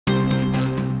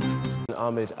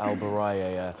Ahmed al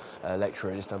Burai, a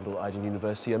lecturer at Istanbul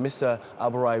University. Mr.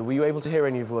 al Burai, were you able to hear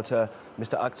any of what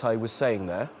Mr. Aktay was saying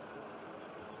there?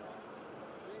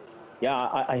 Yeah,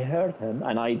 I heard him,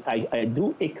 and I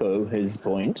do echo his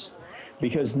points,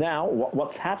 because now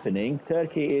what's happening,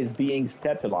 Turkey is being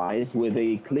stabilized with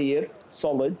a clear,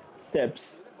 solid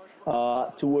steps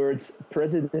towards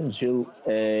presidential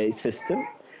system.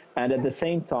 And at the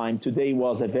same time, today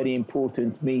was a very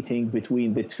important meeting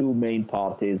between the two main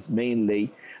parties,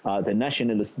 mainly the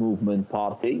Nationalist Movement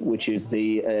Party, which is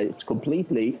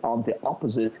completely on the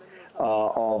opposite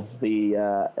of the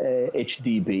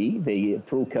HDP, the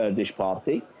pro-Kurdish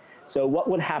party. So what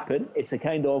will happen? It's a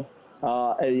kind of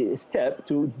a step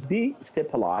to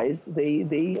destabilize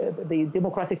the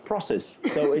democratic process.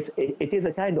 So it is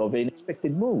a kind of an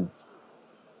expected move.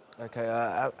 Okay,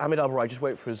 Ahmed al Burai, just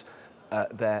wait for us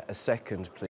there a second,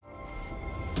 please.